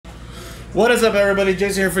What is up, everybody?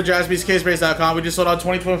 Jason here for jaspyscasebreaks.com. We just sold out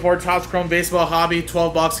 2024 Topps Chrome Baseball Hobby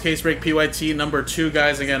 12-box case break PYT number 2,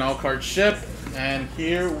 guys. Again, all cards shipped. And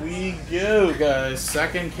here we go, guys.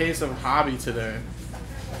 Second case of Hobby today.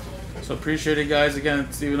 So appreciate it, guys. Again,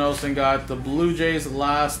 Steven Olsen got the Blue Jays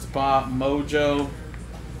last spot mojo.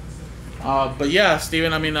 But yeah,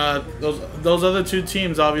 Steven, I mean, those other two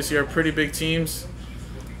teams obviously are pretty big teams.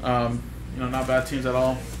 You know, not bad teams at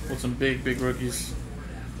all with some big rookies.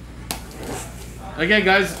 Again,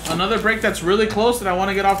 guys, another break that's really close that I want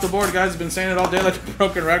to get off the board, guys. I've been saying it all day like a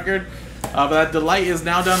broken record. But that Delight is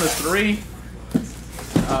now down to 3.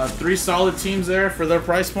 3 solid teams there for their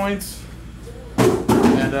price points.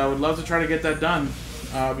 And I would love to try to get that done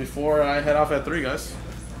before I head off at 3, guys.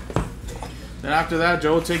 Then after that,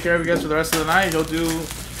 Joe will take care of you guys for the rest of the night. He'll do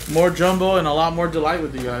more Jumbo and a lot more Delight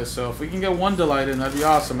with you guys. So if we can get 1 Delight in, that'd be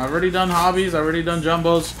awesome. I've already done Hobbies. I've already done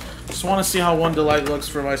Jumbos. Just want to see how 1 Delight looks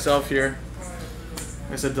for myself here.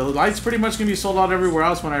 Like I said, Delight's pretty much going to be sold out everywhere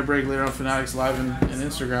else when I break later on Fanatics Live and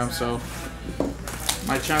Instagram. So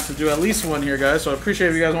my chance to do at least 1 here, guys. So I appreciate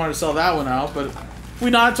if you guys wanted to sell that one out. But if we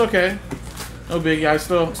not, it's okay. No biggie. I'm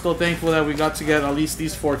still thankful that we got to get at least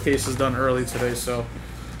these 4 cases done early today. So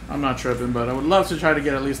I'm not tripping, but I would love to try to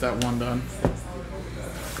get at least that 1 done.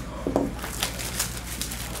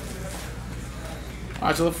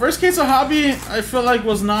 Alright, so the first case of Hobby, I feel like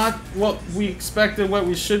was not what we expected, what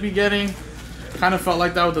we should be getting. Kind of felt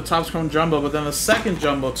like that with the Topps Chrome Jumbo, but then the second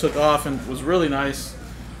Jumbo took off and was really nice.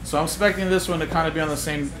 So I'm expecting this one to kind of be on the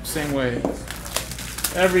same way.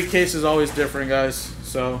 Every case is always different, guys.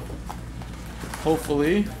 So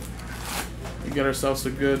hopefully we get ourselves a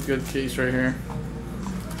good case right here.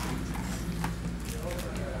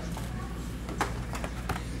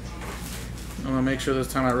 I'm gonna make sure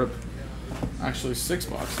this time I rip actually 6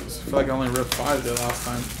 boxes. I feel like I only ripped 5 the last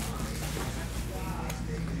time.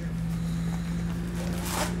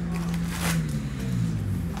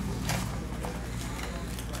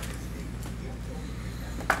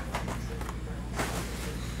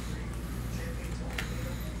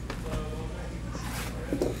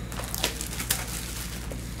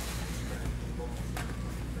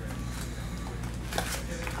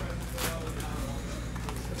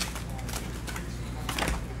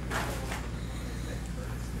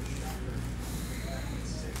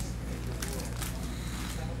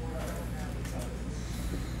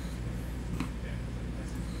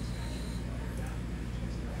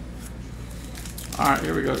 Alright,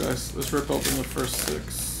 here we go, guys. Let's rip open the first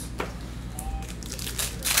 6.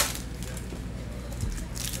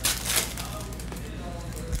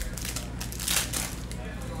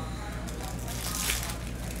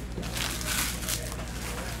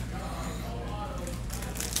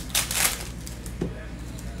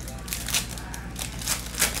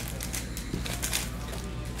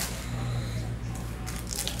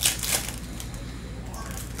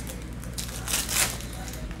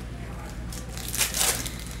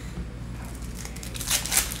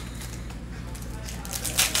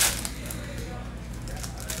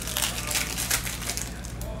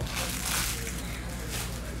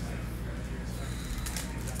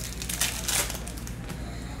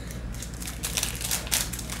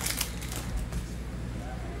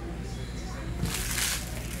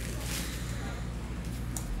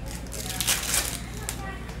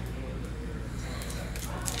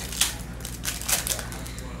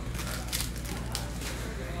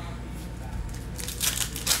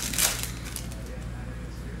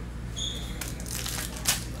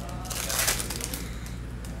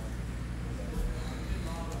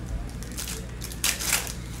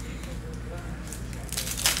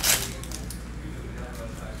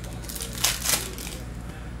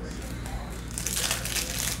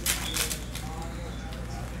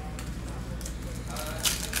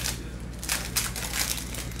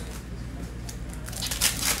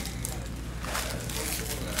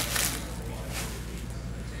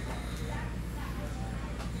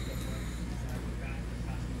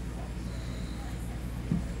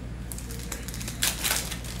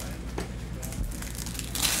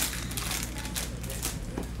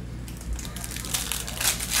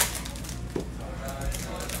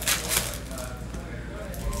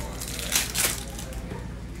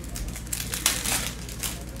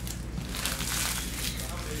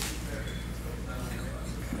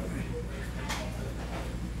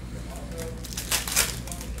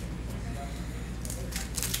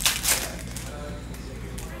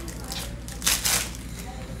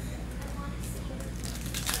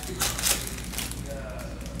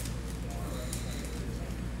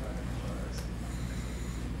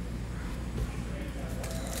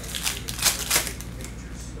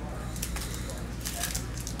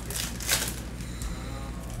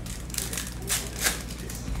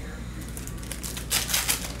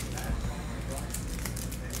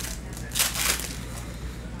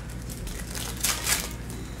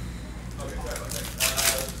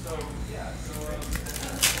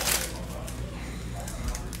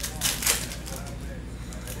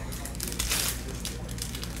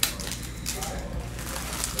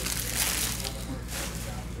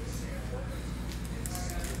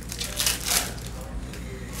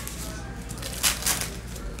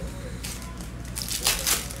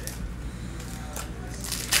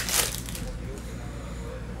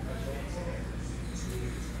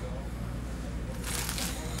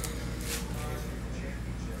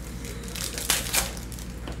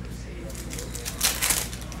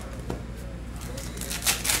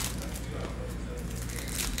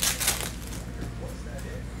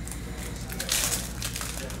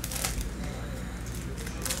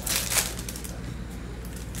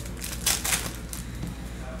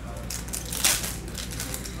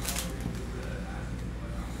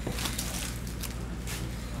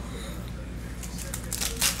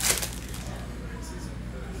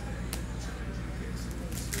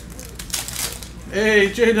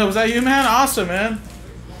 Hey, J-Dub, was that you, man? Awesome, man.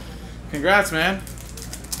 Congrats, man.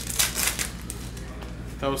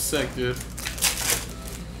 That was sick, dude.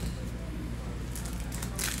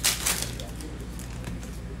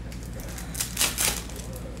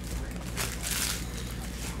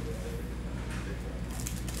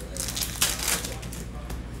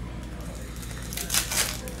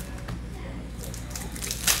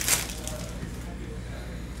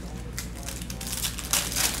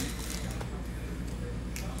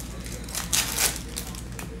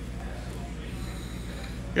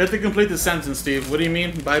 You have to complete the sentence, Steve. What do you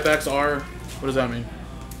mean? Buybacks are... What does that mean?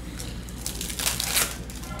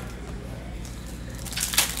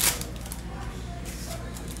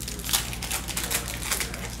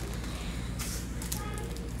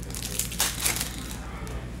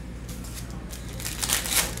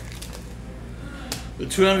 The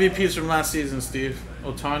 2 MVPs from last season, Steve.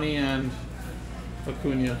 Ohtani and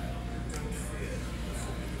Acuna.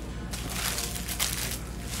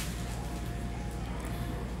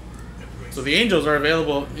 So the Angels are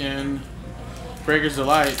available in Breaker's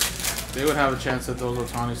Delight. They would have a chance at those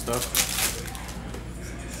Ohtani stuff.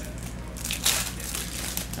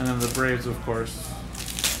 And then the Braves, of course.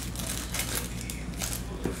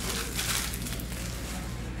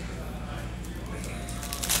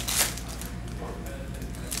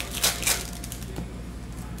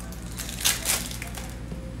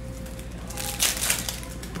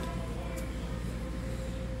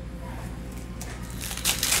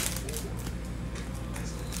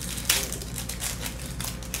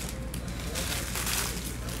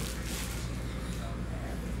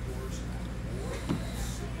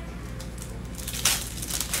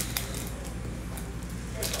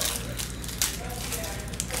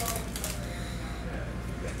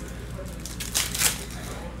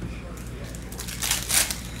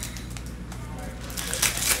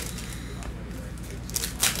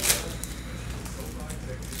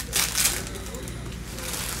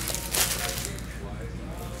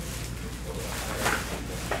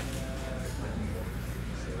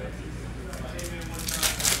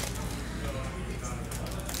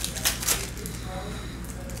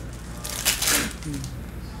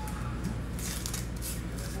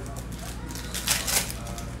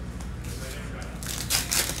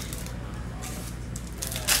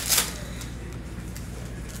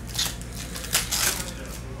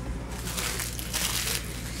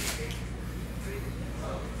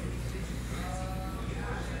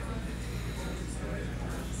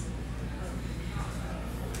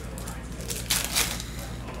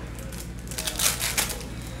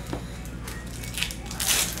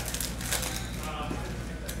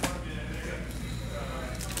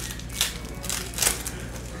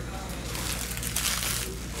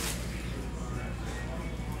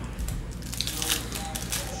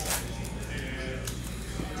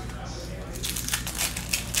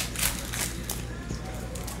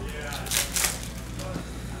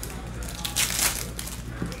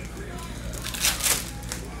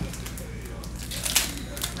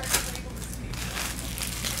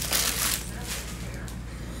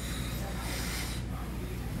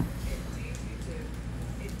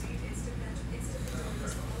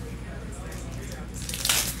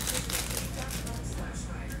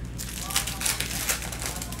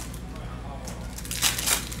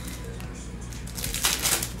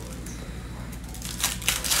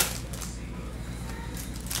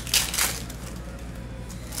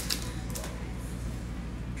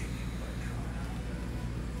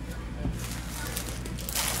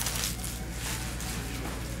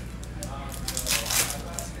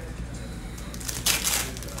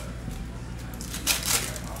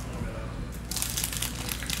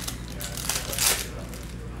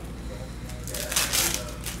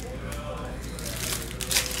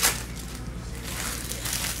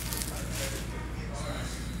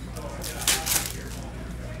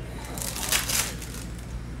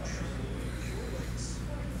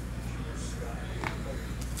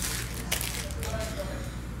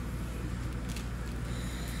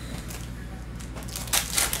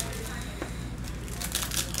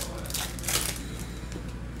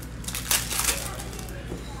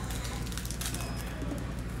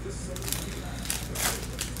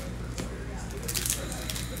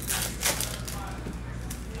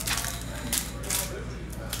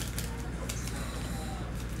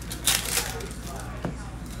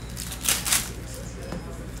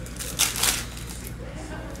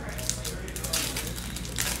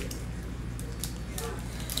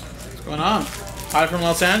 What's going on? Hi from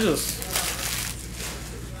Los Angeles.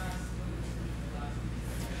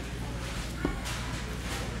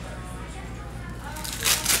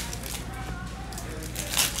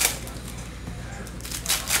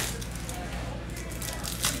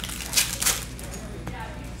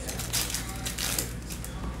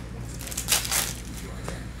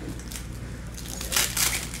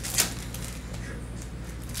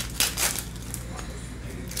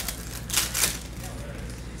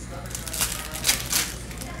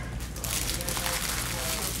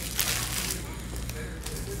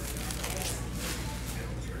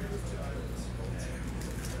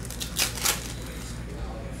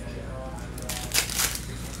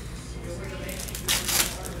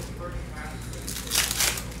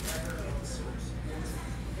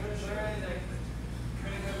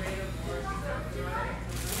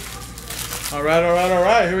 Alright, alright,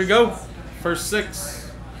 alright. Here we go. First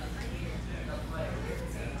 6.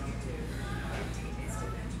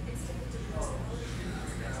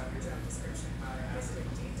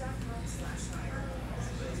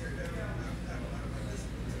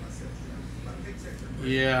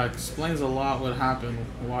 Yeah, explains a lot what happened,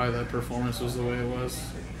 why that performance was the way it was.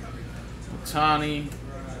 Otani.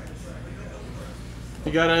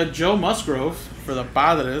 You got a Joe Musgrove for the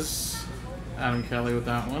Padres. Adam Kelly with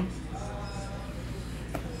that one.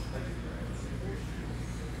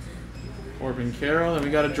 Corbin Carroll. And we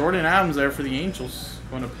got a Jordan Adams there for the Angels.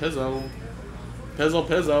 Going to Pizzo.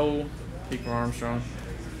 Pizzo. Peter Armstrong.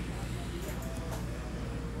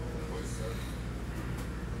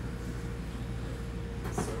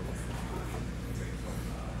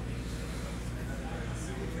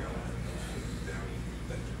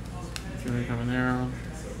 Jimmy Caminero.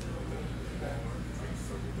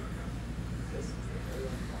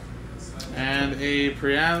 And a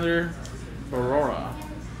Preander Barora.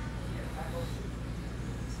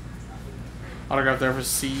 Autograph there for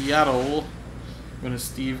Seattle. Going to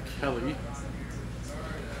Steve Kelly.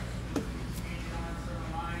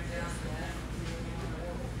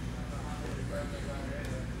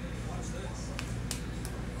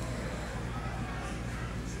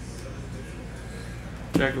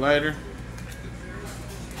 Jack Leiter.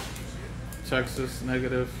 Texas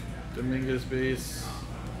negative. Dominguez base.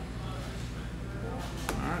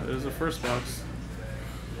 Alright, there's the first box.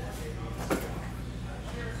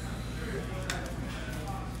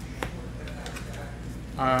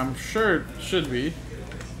 I'm sure it should be.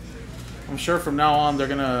 I'm sure from now on they're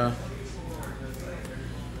gonna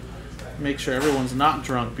make sure everyone's not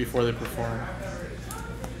drunk before they perform.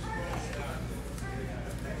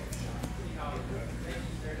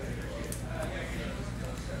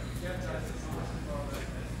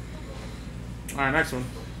 Alright, next one.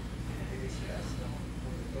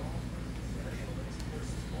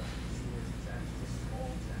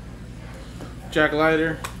 Jack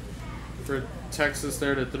Leiter for Texas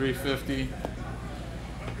there to 350.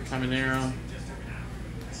 Caminero.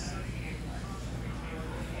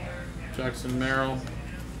 Jackson Merrill.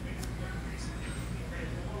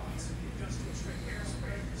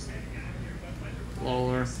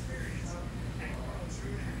 Lawler.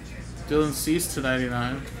 Dylan Cease to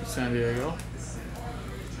 99 for San Diego.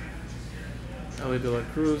 Ellie De La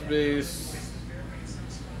Cruz base.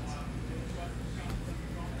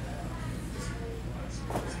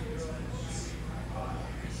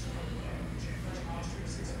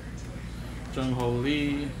 Jung Ho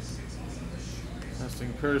Lee.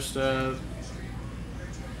 Testing Kerstad.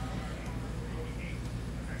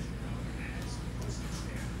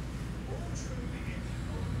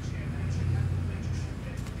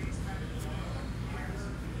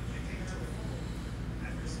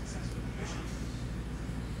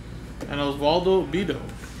 And Osvaldo Bido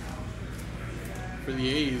for the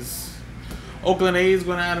A's. Oakland A's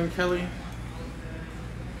going to Adam Kelly.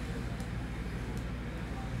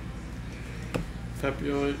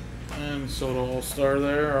 Pepioid and Soto All-Star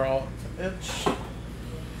there are all itch.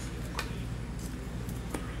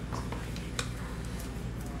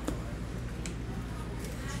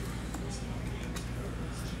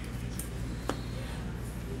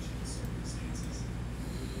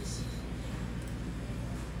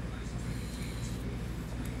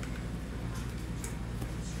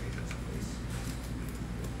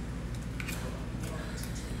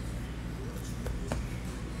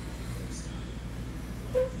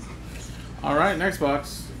 All right, next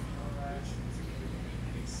box.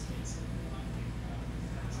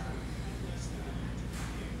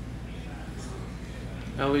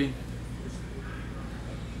 Ellie.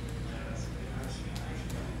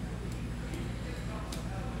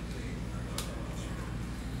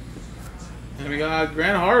 And we got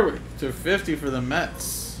Grant Harwick to 50 for the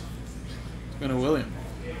Mets. It's going to William.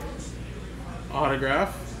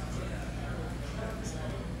 Autograph.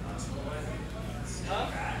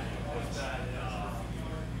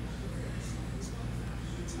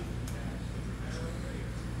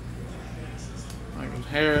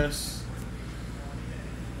 Harris,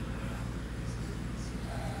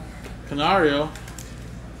 Canario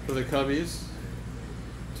for the Cubbies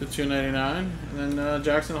to 299, and then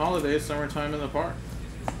Jackson Holiday, Summertime in the Park.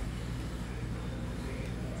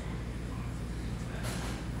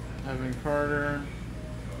 Evan Carter,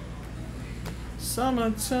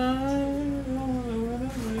 Summertime.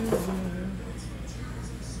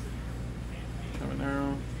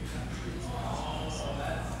 Caminero.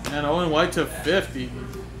 And Owen White to 50.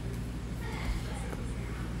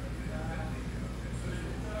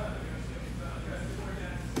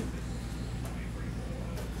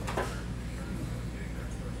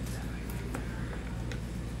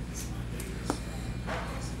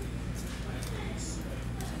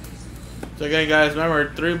 So again, guys,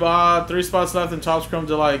 remember, three spots left in Topps Chrome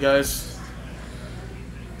Delight, guys.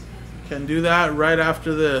 Can do that right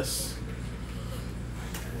after this.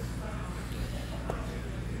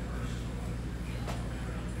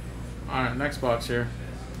 Alright, next box here.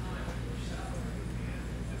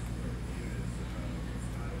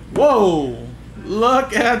 Whoa!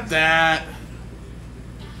 Look at that.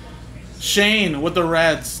 Shane with the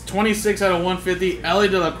Reds. 26 out of 150. Ellie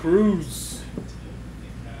De La Cruz.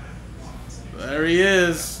 There he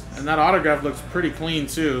is. And that autograph looks pretty clean,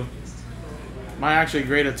 too. Might actually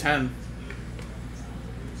grade a 10.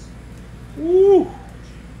 Woo!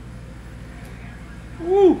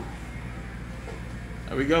 Woo!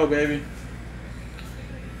 There we go, baby.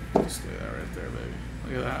 Just look at that right there, baby.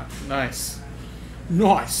 Look at that. Nice.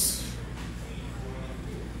 Nice.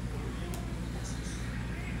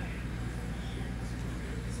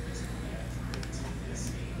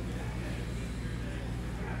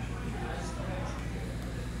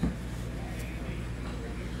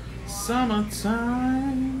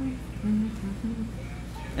 Summertime.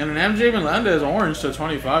 And an MJ Melendez orange to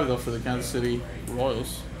 25 though for the Kansas City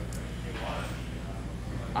Royals.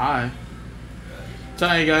 Telling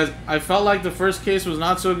you guys, I felt like the first case was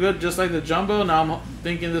not so good, just like the jumbo. Now I'm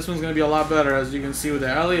thinking this one's going to be a lot better. As you can see with the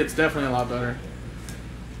Ellie, it's definitely a lot better.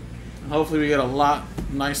 And hopefully we get a lot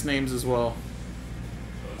of nice names as well.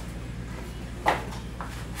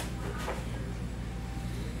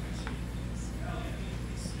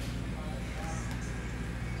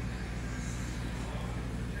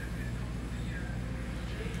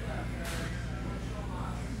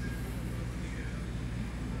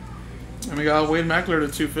 And we got Wade Meckler to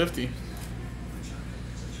 250.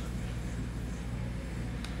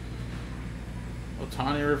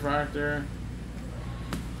 Otani refractor.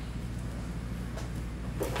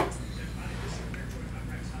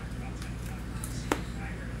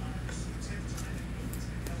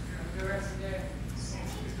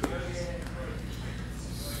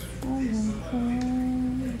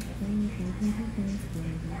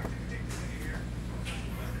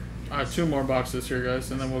 Alright, 2 more boxes here,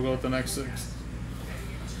 guys, and then we'll go with the next 6.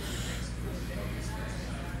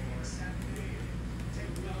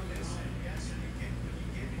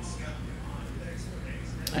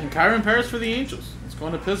 And Kyron Paris for the Angels. It's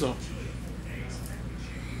going to Pizzo.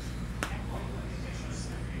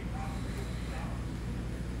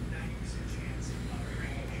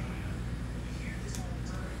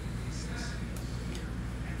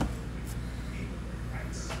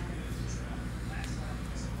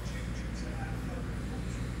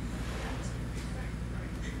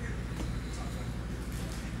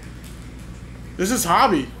 This is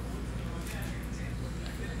Hobby.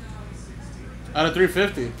 Out of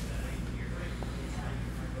 350.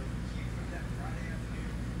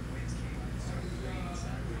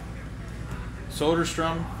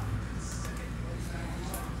 Soderstrom.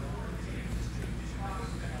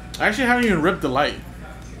 I actually haven't even ripped the light.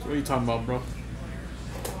 So what are you talking about, bro?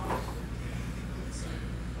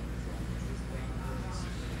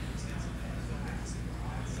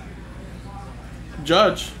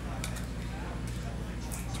 Judge.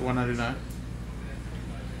 It's 199.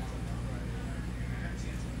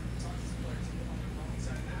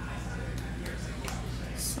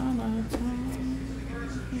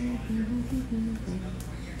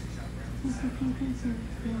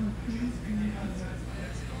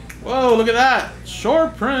 Whoa, look at that.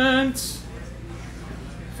 Short print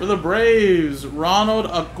for the Braves. Ronald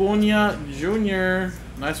Acuna Jr.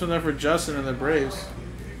 Nice one there for Justin and the Braves.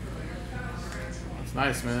 That's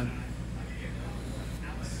nice, man.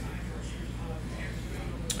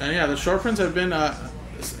 And yeah, the short prints have been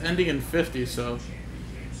ending in 50, so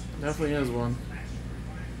definitely is one.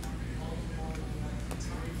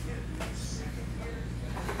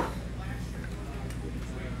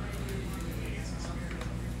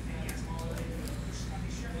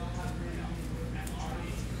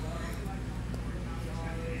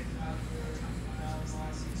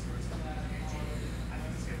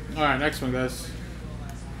 Alright, next one, guys.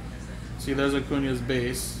 See, there's Acuna's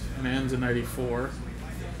base, and it ends in 94.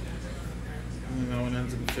 And that one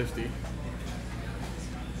ends in 50.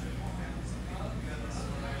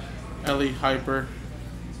 Ellie Hyper.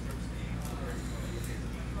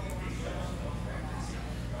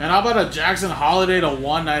 And how about a Jackson Holiday to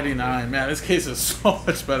 199? Man, this case is so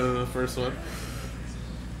much better than the first one.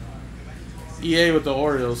 EA with the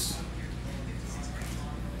Orioles.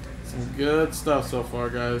 Some good stuff so far,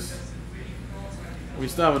 guys. We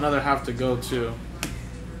still have another half to go, too.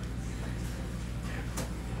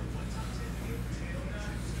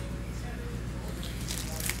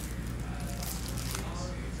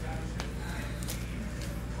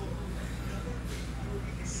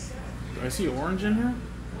 see orange in here?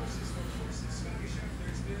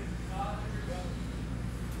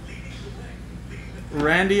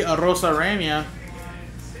 Randy Arozarena.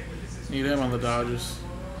 Need him on the Dodgers.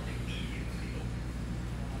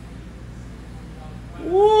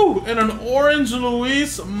 Woo! And an orange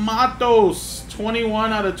Luis Matos.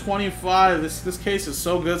 21 out of 25. This case is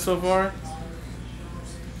so good so far.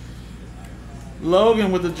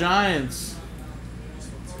 Logan with the Giants.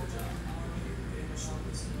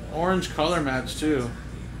 Orange color match too.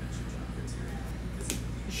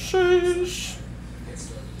 Sheesh.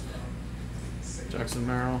 Jackson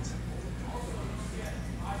Merrill.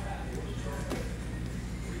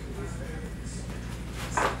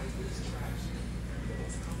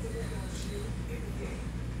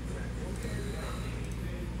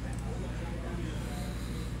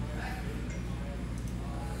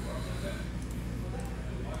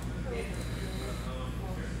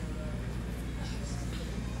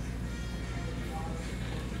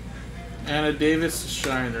 And a Davis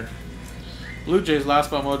Shiner. Blue Jays last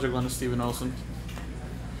spot mojo going to Steven Olson.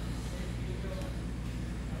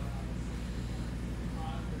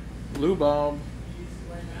 Blue Bulb.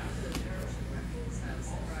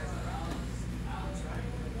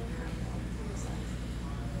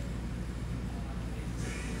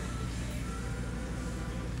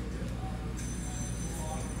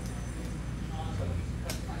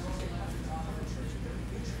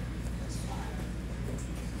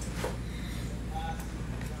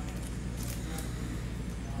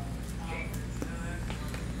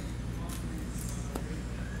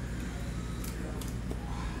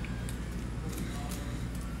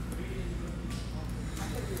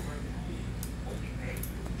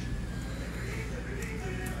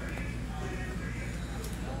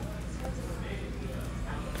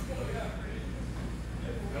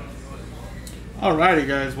 Alrighty,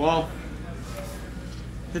 guys. Well,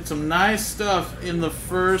 hit some nice stuff in the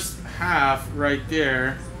first half right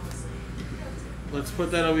there. Let's put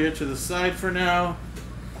that over here to the side for now.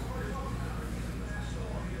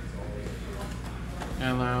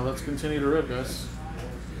 And let's continue to rip, guys.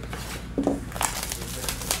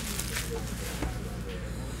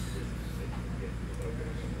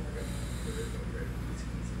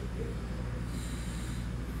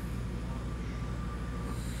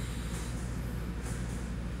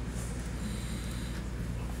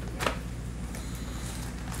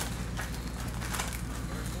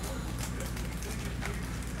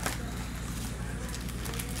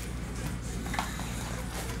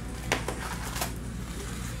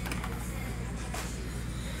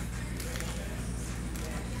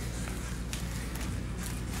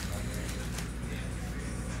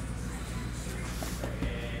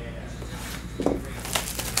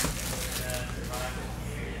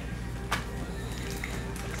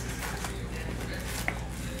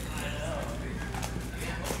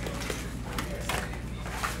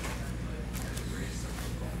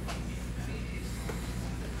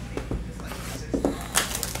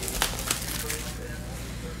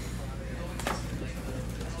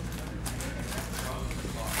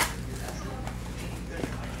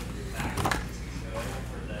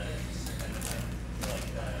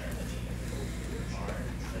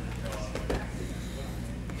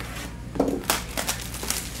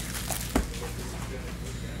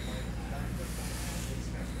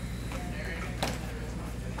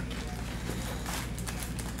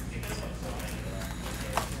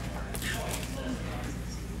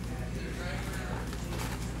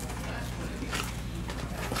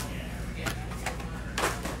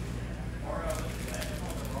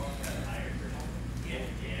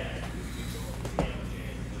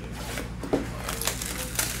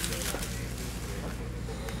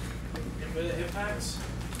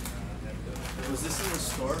 Was this in the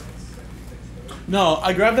store? No,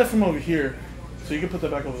 I grabbed that from over here. So you can put that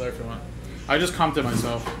back over there if you want. I just comped it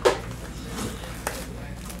myself. Did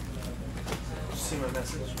you see my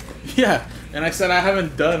message? Yeah, and I said I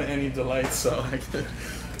haven't done any delights, so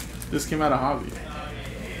this came out of hobby.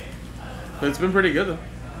 But it's been pretty good though.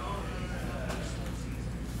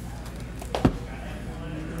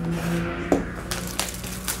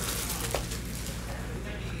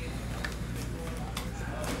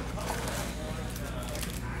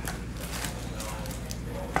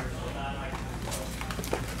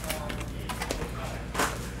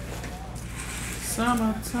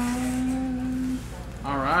 Summertime.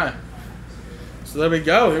 All right. So there we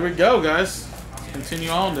go. Here we go, guys. Let's continue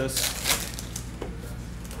on this.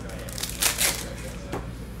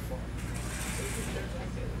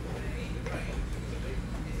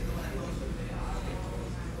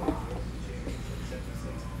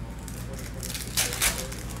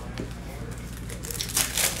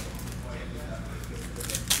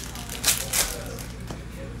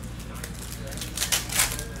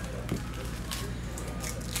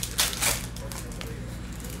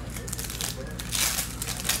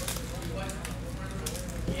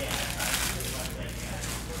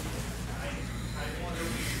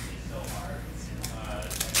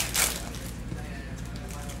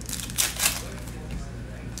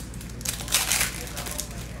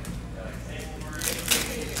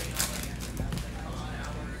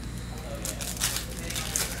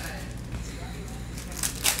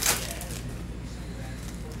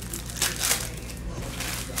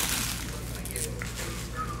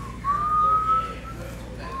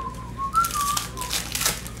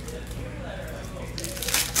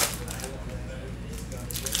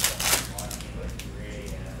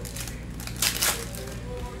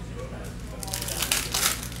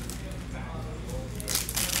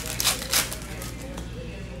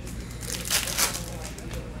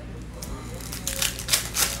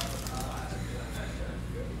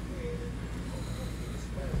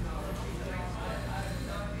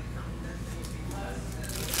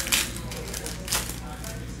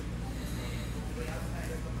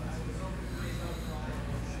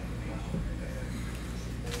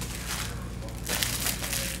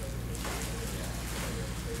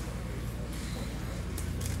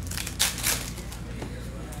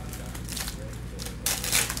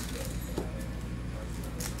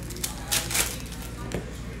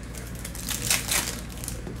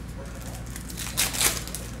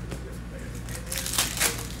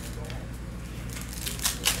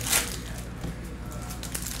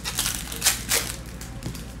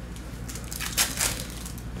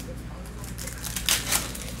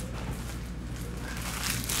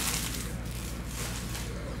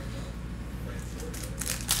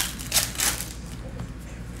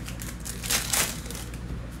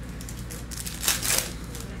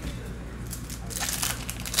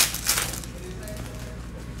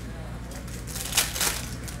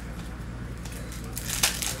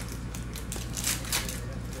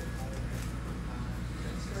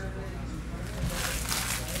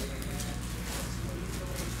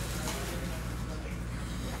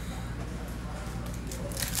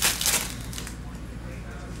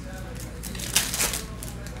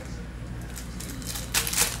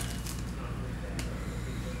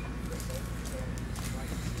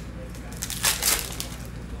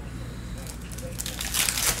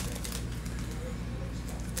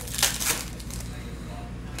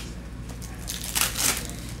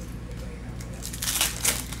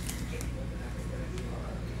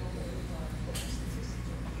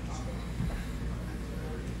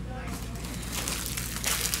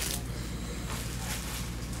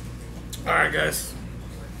 Alright, guys.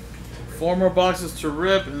 4 more boxes to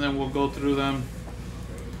rip, and then we'll go through them.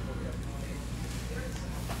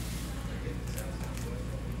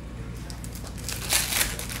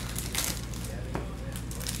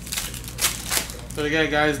 But again,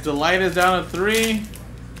 guys, Delight is down at 3.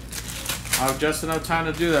 I have just enough time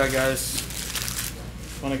to do that, guys.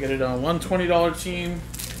 Want to get it on one $20 team,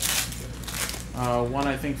 one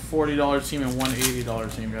I think $40 team, and one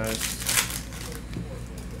 $80 team, guys.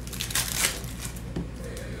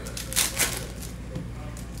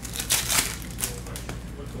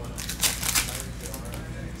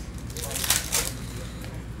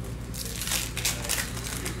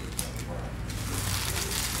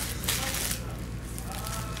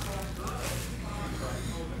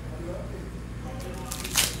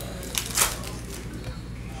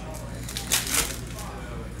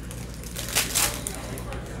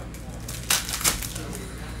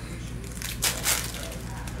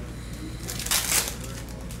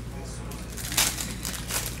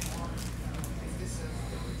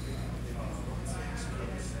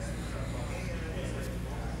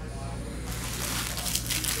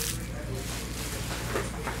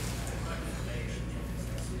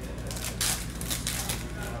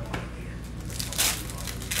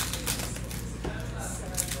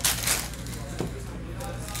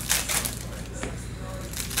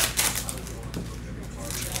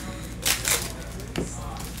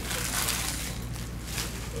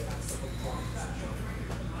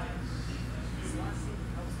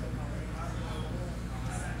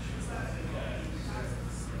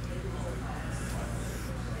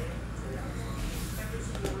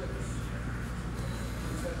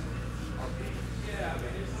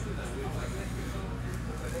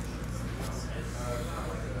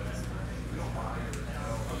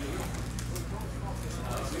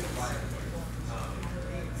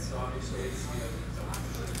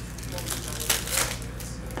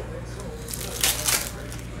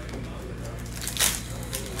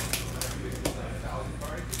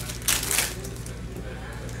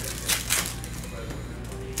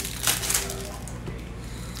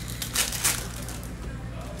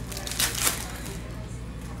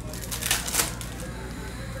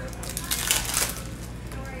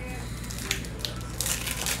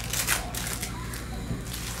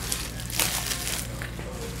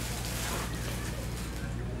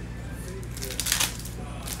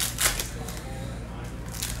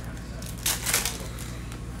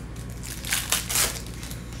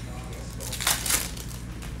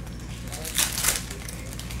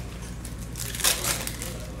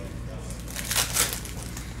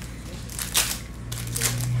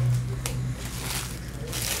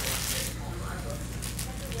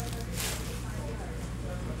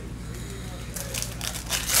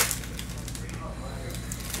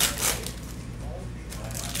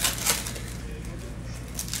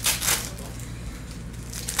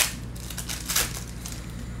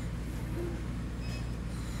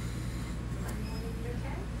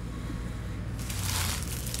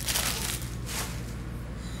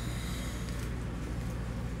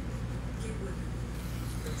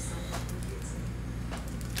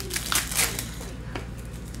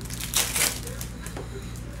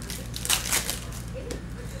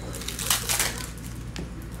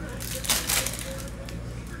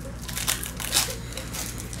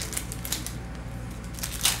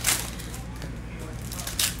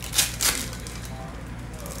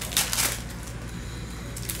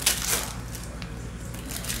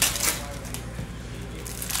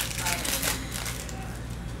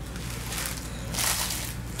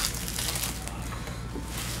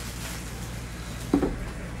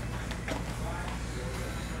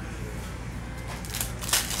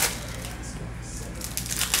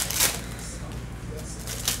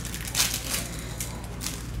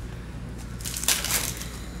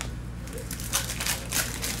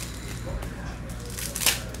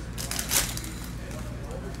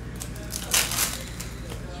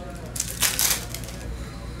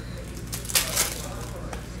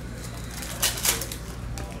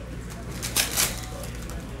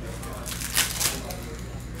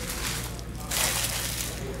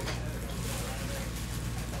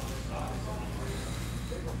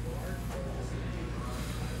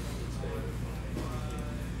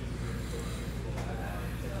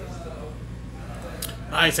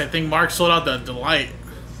 Nice. I think Mark sold out the Delight.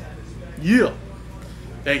 Yeah.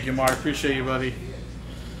 Thank you, Mark. Appreciate you, buddy.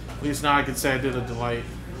 At least now I can say I did a Delight.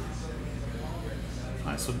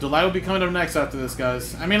 Alright, so Delight will be coming up next after this,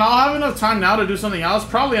 guys. I mean, I'll have enough time now to do something else.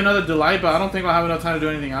 Probably another Delight, but I don't think I'll have enough time to do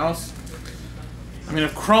anything else. I mean,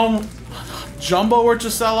 if Chrome Jumbo were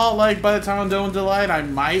to sell out, like, by the time I'm done with Delight, I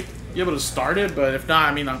might be able to start it. But if not,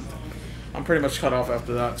 I mean, I'm pretty much cut off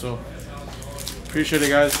after that. So appreciate it,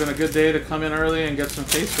 guys. It's been a good day to come in early and get some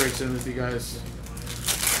case breaks in with you guys.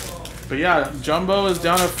 But yeah, Jumbo is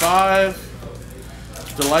down at 5.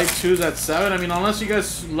 Delight 2's at 7. I mean, unless you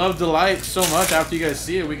guys love Delight so much after you guys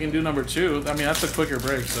see it, we can do number 2. I mean, that's a quicker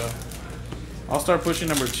break, so I'll start pushing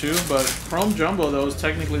number 2. But Chrome Jumbo, though, is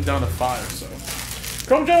technically down to 5. So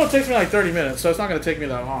Chrome Jumbo takes me like 30 minutes, so it's not going to take me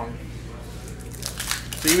that long.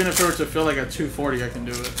 So even if it were to fill like at 240, I can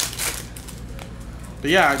do it. But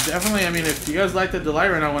yeah, definitely, I mean, if you guys like the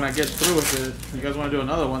Delight right now, when I get through with it, you guys want to do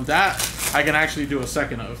another one, that I can actually do a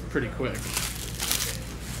second of pretty quick.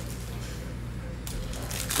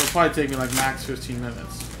 It'll probably take me like max 15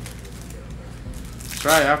 minutes. That's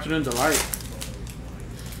right, Afternoon Delight.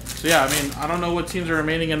 So yeah, I mean, I don't know what teams are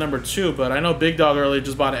remaining in number 2, but I know Big Dog early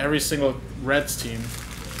just bought every single Reds team.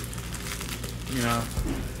 You know.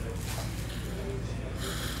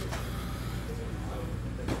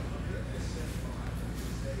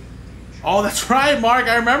 Oh, that's right, Mark.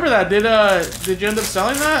 I remember that. Did you end up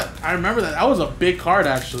selling that? I remember that. That was a big card,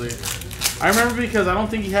 actually. I remember because I don't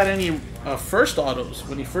think he had any first autos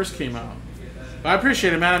when he first came out. But I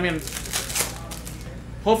appreciate it, man. I mean,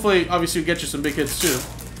 hopefully, obviously, we get you some big hits, too.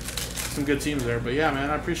 Some good teams there. But yeah,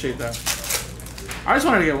 man, I appreciate that. I just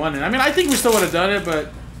wanted to get one in. I mean, I think we still would have done it, but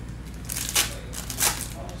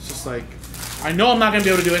it's just like, I know I'm not going to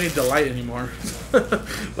be able to do any Delight anymore.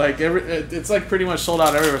 Like, it's like pretty much sold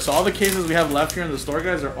out everywhere. So all the cases we have left here in the store,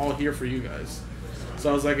 guys, are all here for you guys. So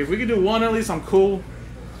I was like, if we could do one at least, I'm cool.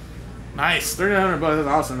 Nice, 3,900 bucks. That's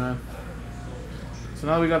awesome, man. So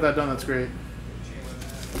now that we got that done, that's great.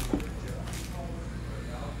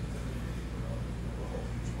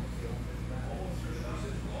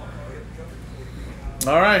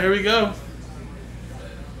 All right, here we go.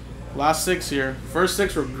 Last 6 here. First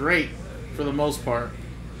 6 were great for the most part.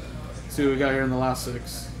 Let's see what we got here in the last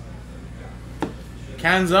 6.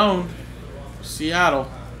 Canzone,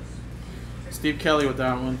 Seattle. Steve Kelly with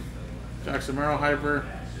that one. Jackson Merrill, Hyper.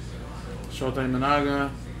 Shota Imanaga.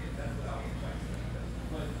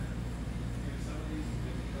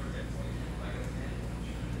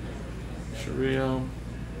 Shario.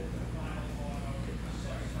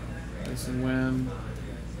 Mason Wynn.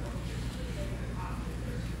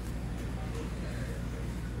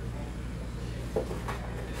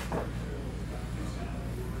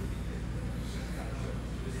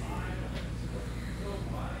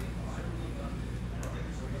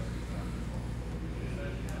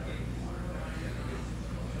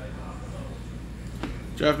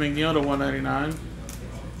 Jeff McNeil to 199.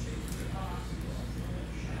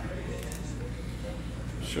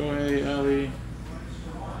 Shohei Ellie.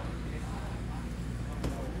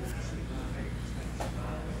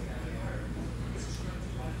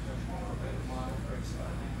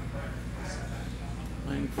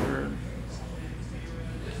 Langford.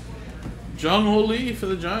 Jung Ho Lee for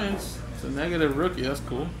the Giants. It's a negative rookie. That's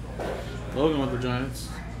cool. Logan with the Giants.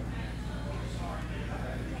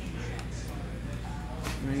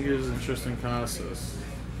 Mingus and Tristan Casas.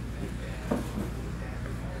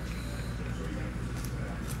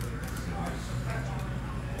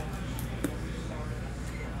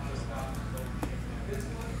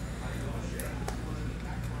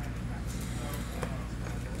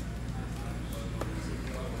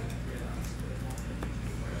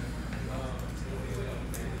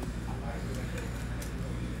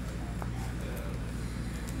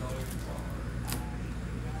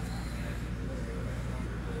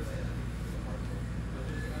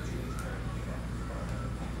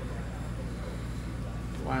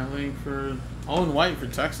 For Owen White for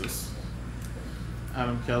Texas.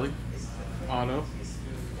 Adam Kelly. Auto.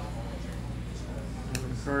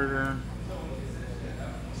 Evan Carter.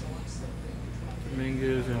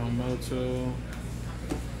 Dominguez, Yamamoto.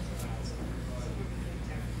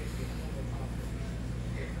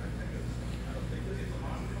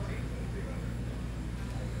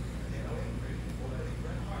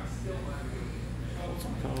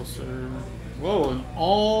 Whoa, an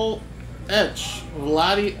all etch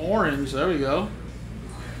Vladdy Orange. There we go.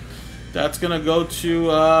 That's gonna go to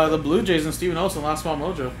the Blue Jays and Steven Olsen. Last Small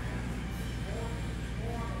Mojo.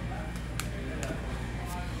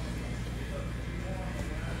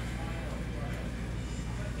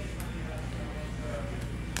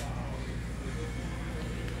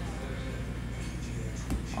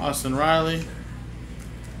 Austin Riley.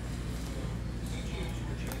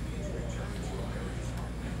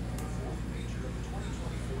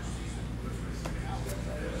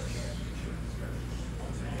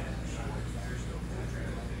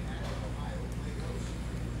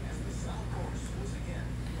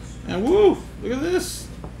 And woo! Look at this.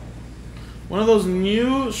 One of those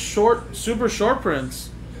new super short prints.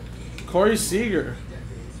 Corey Seager.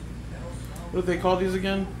 What do they call these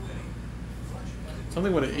again?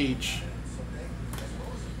 Something with an H.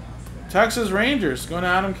 Texas Rangers going to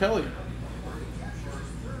Adam Kelly.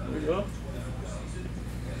 There we go.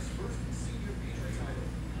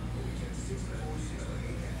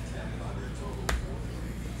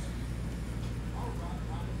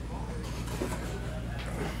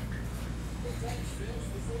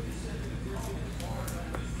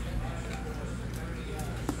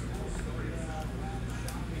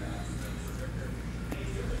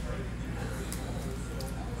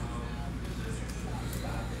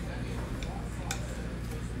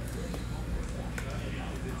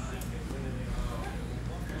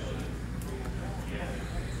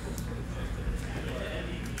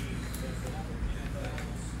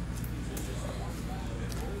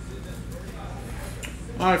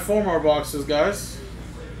 Alright, 4 more boxes, guys.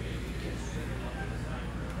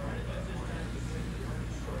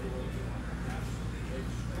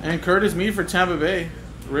 And Curtis Mead for Tampa Bay.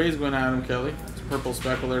 Rays going to Adam Kelly. It's a purple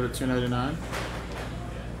speckle there to $2.99.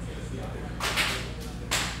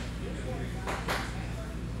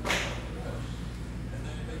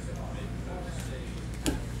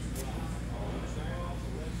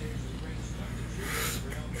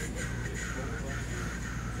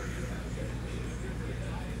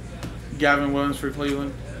 Gavin Williams for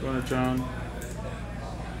Cleveland, going to John.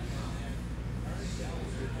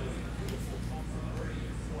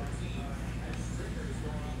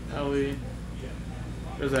 Ellie.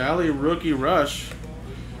 There's an Ellie rookie rush.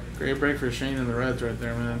 Great break for Shane and the Reds right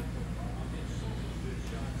there, man.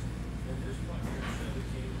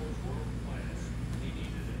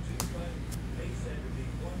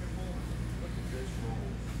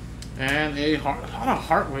 And a lot of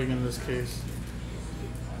Hartwig in this case.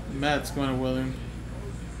 Mets going to William.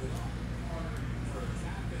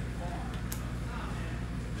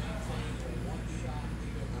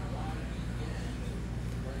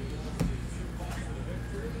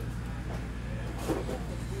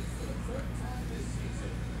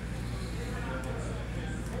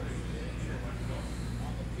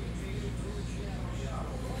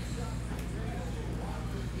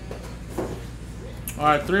 All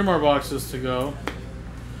right, 3 more boxes to go.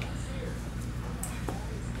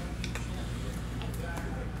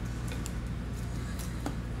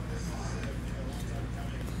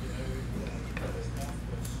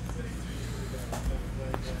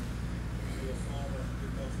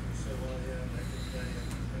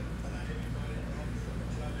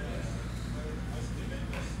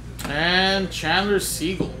 And Chandler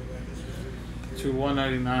Siegel to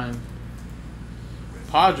 $199.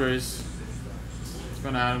 Padres. It's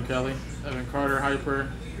going to Adam Kelly. Evan Carter, Hyper.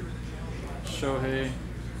 Shohei.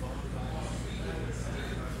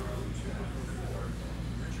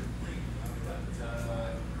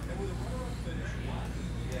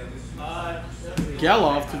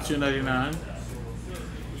 Geloff to $299.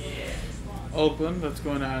 Oakland. That's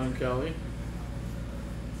going to Adam Kelly.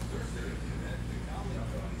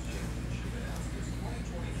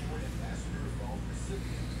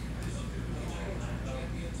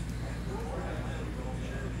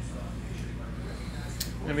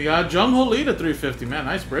 And we got Jung Ho Lee to 350. Man,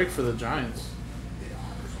 nice break for the Giants.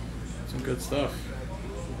 Some good stuff.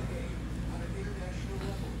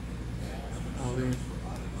 Ali.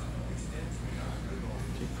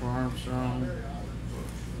 Keep Armstrong.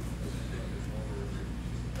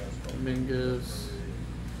 Dominguez.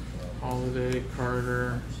 Holiday.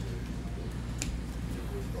 Carter.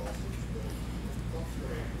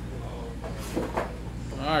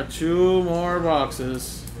 Alright, 2 more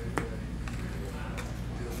boxes.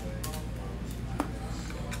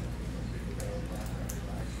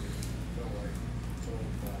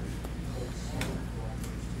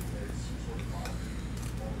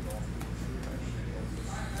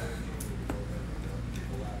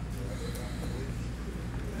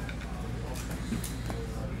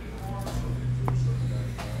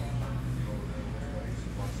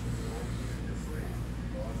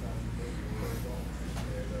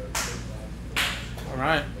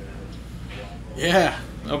 Alright. Yeah,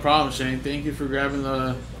 no problem, Shane. Thank you for grabbing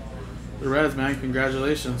the Reds, man.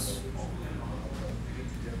 Congratulations.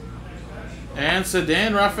 And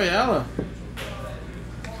Sedan Rafaela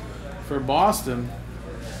for Boston.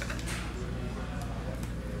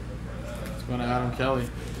 It's going to Adam Kelly.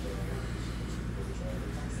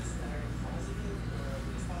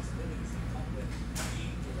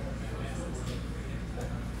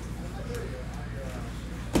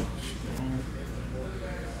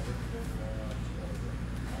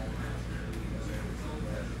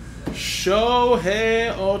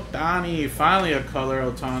 Shohei Ohtani. Finally a color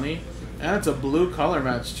Ohtani. And it's a blue color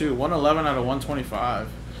match too. 111 out of 125.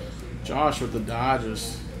 Josh with the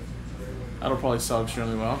Dodgers. That'll probably sell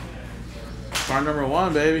extremely well. Card number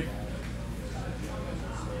 1, baby.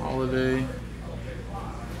 Holiday.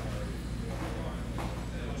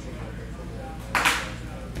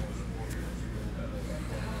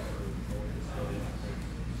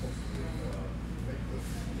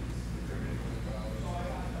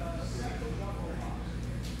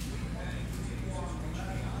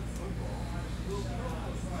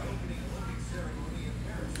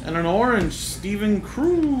 And an orange, Steven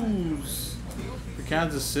Cruz for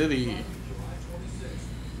Kansas City.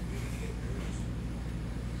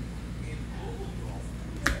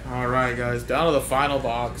 Alright guys, down to the final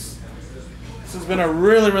box. This has been a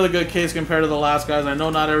really, really good case compared to the last guys. I know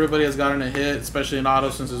not everybody has gotten a hit, especially in auto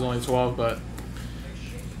since there's only 12, but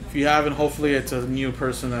if you haven't, hopefully it's a new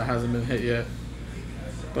person that hasn't been hit yet.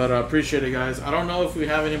 But appreciate it guys. I don't know if we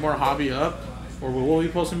have any more hobby up, or we will be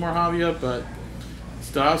posting more hobby up, but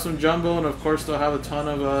still have some jumbo, and of course still have a ton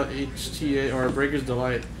of HTA or Breaker's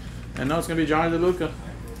Delight. And now it's gonna be Johnny DeLuca.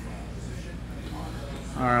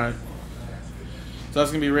 Alright. So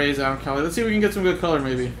that's gonna be Rays out in Cali. Let's see if we can get some good color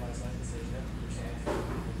maybe.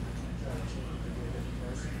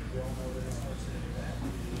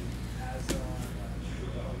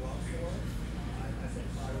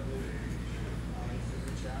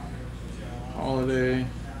 Holiday.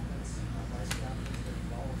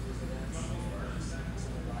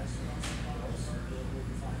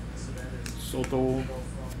 Soto,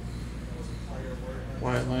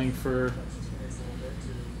 Wyatt Langford,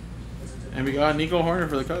 and we got Nico Horner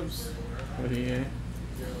for the Cubs. What EA?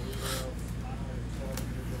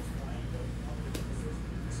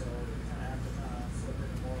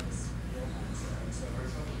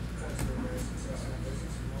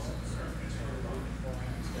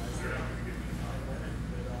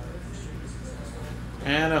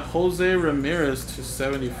 And a Jose Ramirez to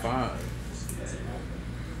 75.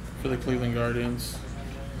 For the Cleveland Guardians.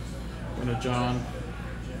 And a John.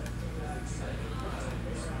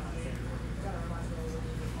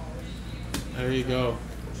 There you go.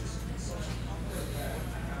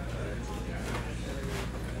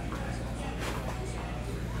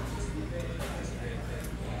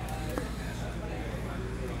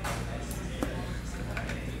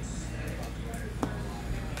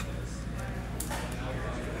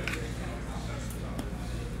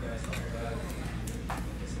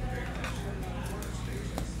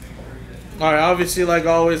 Alright, obviously, like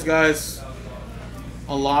always, guys,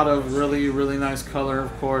 a lot of really, really nice color,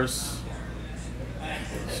 of course.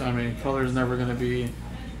 So, I mean, color is never going to be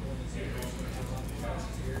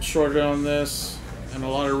shorted on this. And a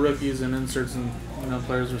lot of rookies and inserts and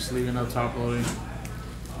players are sleeving up, top loading.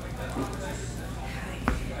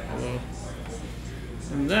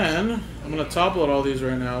 And then, I'm going to top load all these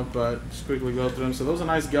right now, but just quickly go through them. So, those are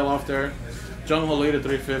nice Geloff there. Jung Ho Lee to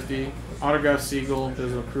 350. Autograph Siegel,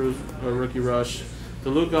 there's a Cruz, a rookie rush.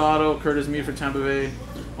 DeLuca auto, Curtis Mead for Tampa Bay.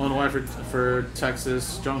 Owen White for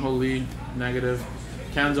Texas. Jung Ho Lee, negative.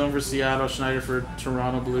 Canzone for Seattle. Schneider for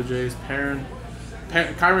Toronto Blue Jays. Kyron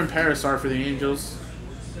Parisar for the Angels.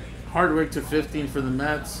 Hardwick to 15 for the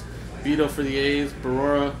Mets. Vito for the A's.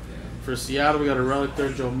 Barora for Seattle. We got a relic there,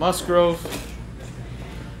 Joe Musgrove.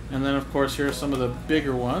 And then, of course, here are some of the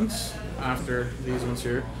bigger ones after these ones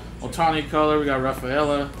here. Ohtani color, we got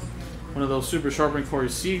Rafaela. One of those super sharpening Corey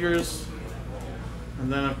Seagers.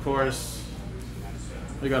 And then, of course,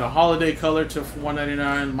 we got a holiday color to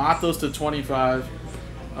 199. Matos to 25.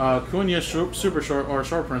 Cunha super short, or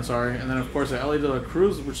short print, sorry. And then, of course, a Ellie De La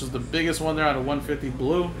Cruz, which is the biggest one there out of 150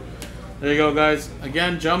 blue. There you go, guys.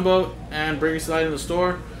 Again, jumbo and Breaker's Delight in the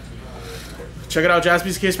store. Check it out,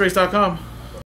 jaspyscasebreaks.com.